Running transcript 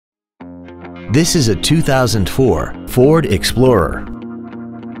This is a 2004 Ford Explorer.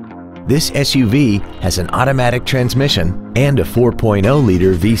 This SUV has an automatic transmission and a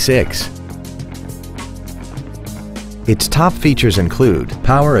 4.0-liter V6. Its top features include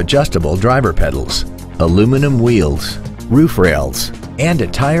power-adjustable driver pedals, aluminum wheels, roof rails, and a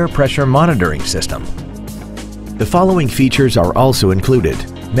tire pressure monitoring system. The following features are also included: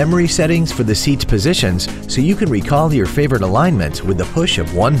 memory settings for the seat's positions so you can recall your favorite alignments with the push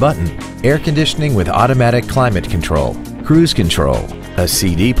of one button, air conditioning with automatic climate control, cruise control, a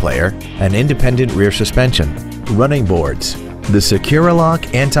CD player, an independent rear suspension, running boards, the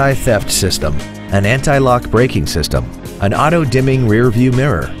SecuriLock anti-theft system, an anti-lock braking system, an auto-dimming rear-view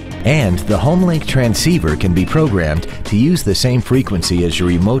mirror, and the HomeLink transceiver can be programmed to use the same frequency as your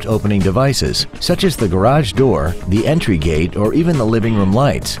remote opening devices, such as the garage door, the entry gate, or even the living room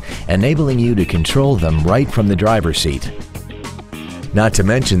lights, enabling you to control them right from the driver's seat. Not to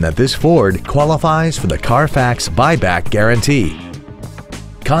mention that this Ford qualifies for the Carfax buyback guarantee.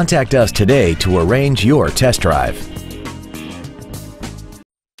 Contact us today to arrange your test drive.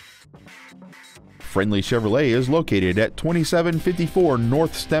 Friendly Chevrolet is located at 2754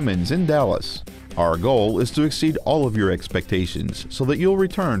 North Stemmons in Dallas. Our goal is to exceed all of your expectations so that you'll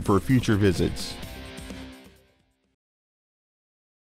return for future visits.